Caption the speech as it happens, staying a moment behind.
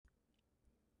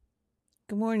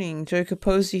Good morning. Joy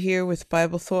Capozzi here with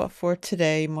Bible Thought for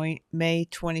today, May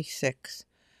 26.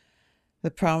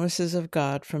 The promises of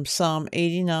God from Psalm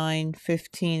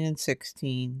 89:15 and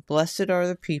 16. Blessed are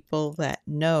the people that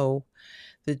know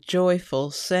the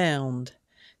joyful sound.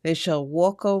 They shall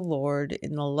walk, O Lord,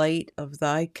 in the light of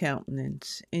thy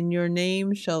countenance. In your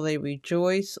name shall they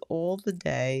rejoice all the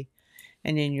day,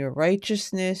 and in your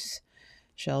righteousness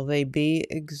shall they be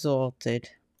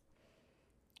exalted.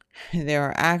 There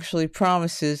are actually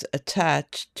promises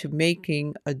attached to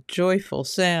making a joyful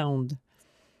sound.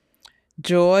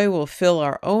 Joy will fill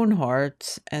our own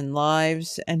hearts and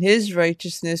lives, and His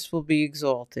righteousness will be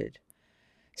exalted.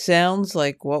 Sounds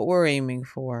like what we're aiming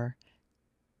for.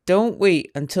 Don't wait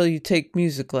until you take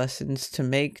music lessons to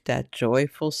make that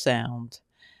joyful sound.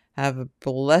 Have a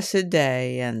blessed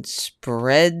day and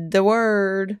spread the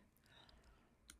word.